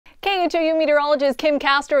KHOU meteorologist Kim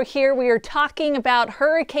Castro here. We are talking about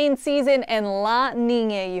hurricane season and La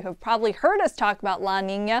Niña. You have probably heard us talk about La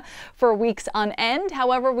Niña for weeks on end.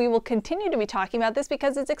 However, we will continue to be talking about this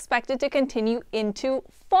because it's expected to continue into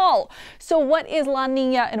fall. So what is La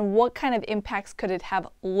Niña and what kind of impacts could it have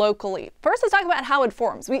locally? First, let's talk about how it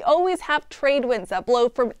forms. We always have trade winds that blow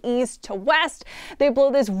from east to west. They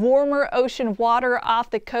blow this warmer ocean water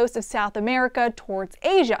off the coast of South America towards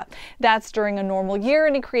Asia. That's during a normal year,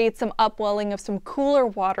 and it creates some upwelling of some cooler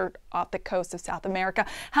water off the coast of South America.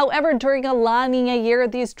 However, during a La Niña year,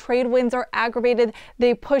 these trade winds are aggravated.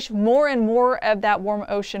 They push more and more of that warm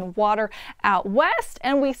ocean water out west,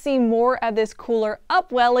 and we see more of this cooler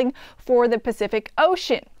upwelling for the Pacific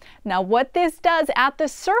Ocean. Now, what this does at the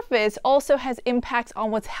surface also has impacts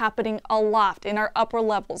on what's happening aloft in our upper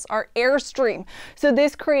levels, our airstream. So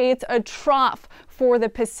this creates a trough for the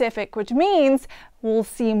Pacific, which means we'll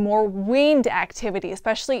see more wind activity,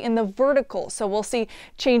 especially in the vertical. So we'll see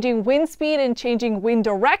changing wind speed and changing wind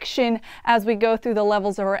direction as we go through the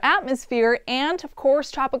levels of our atmosphere. And of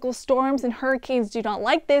course, tropical storms and hurricanes do not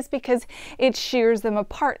like this because it shears them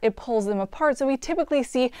apart, it pulls them apart. So we typically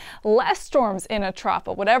see less storms in a trough.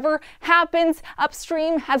 But whatever happens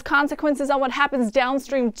upstream has consequences on what happens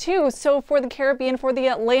downstream too. So for the Caribbean, for the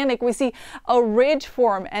Atlantic, we see a ridge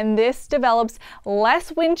form, and this develops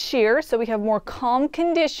less wind shear. So we have more calm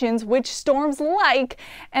conditions, which storms like,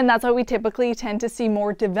 and that's why we typically tend to see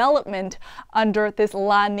more development under this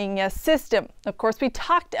La Niña system. Of course, we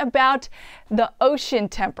talked about the ocean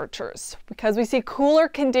temperatures. Because we see cooler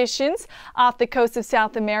conditions off the coast of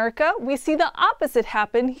South America, we see the opposite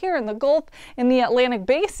happen here in the Gulf, in the Atlantic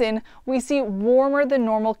Basin. We see warmer than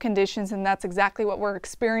normal conditions, and that's exactly what we're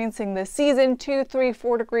experiencing this season. 2, 3,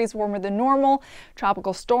 4 degrees warmer than normal.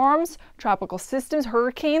 Tropical storms, tropical systems,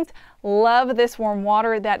 hurricanes love this warm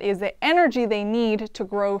water. That is the energy they need to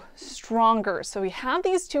grow stronger. So we have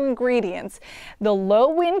these two ingredients, the low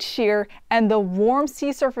wind shear and the warm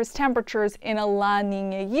sea surface temperatures in a La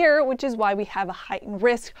Niña year, which is why we have a heightened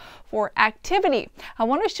risk for activity. I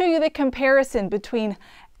want to show you the comparison between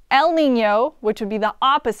El Nino, which would be the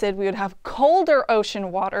opposite. We would have colder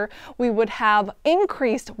ocean water. We would have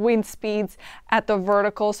increased wind speeds at the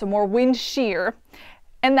vertical, so more wind shear.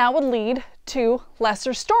 And that would lead to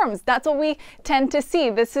lesser storms. That's what we tend to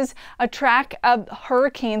see. This is a track of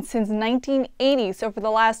hurricanes since 1980. So for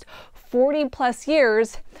the last 40 plus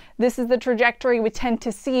years, this is the trajectory we tend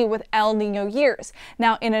to see with El Nino years.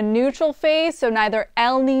 Now in a neutral phase, so neither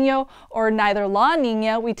El Nino or neither La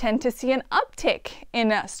Niña, we tend to see an uptick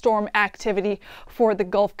in storm activity for the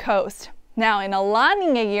Gulf Coast. Now in a La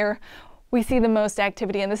Niña year, we see the most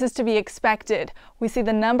activity, and this is to be expected. We see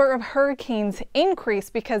the number of hurricanes increase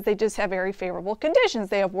because they just have very favorable conditions.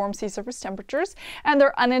 They have warm sea surface temperatures, and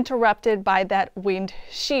they're uninterrupted by that wind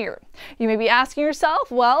shear. You may be asking yourself,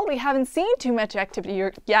 well, we haven't seen too much activity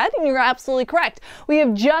yet, and you're absolutely correct. We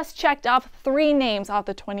have just checked off 3 names off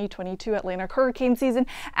the 2022 Atlantic hurricane season: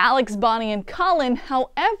 Alex, Bonnie, and Colin.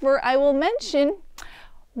 However, I will mention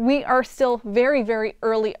we are still very, very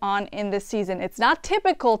early on in this season. It's not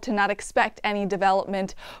typical to not expect any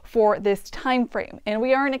development for this time frame, and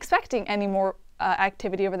we aren't expecting any more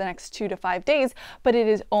activity over the next 2 to 5 days, but it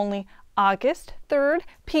is only August 3rd.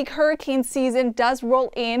 Peak hurricane season does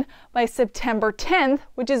roll in by September 10th,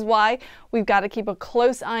 which is why we've got to keep a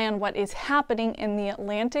close eye on what is happening in the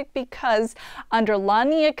Atlantic, because under La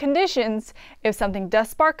Niña conditions, if something does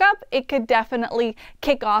spark up, it could definitely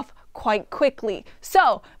kick off quite quickly.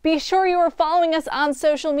 So be sure you are following us on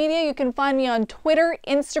social media. You can find me on Twitter,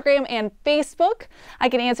 Instagram, and Facebook. I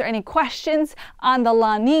can answer any questions on the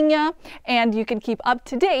La Niña, and you can keep up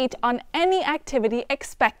to date on any activity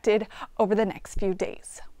expected over the next few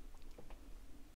days.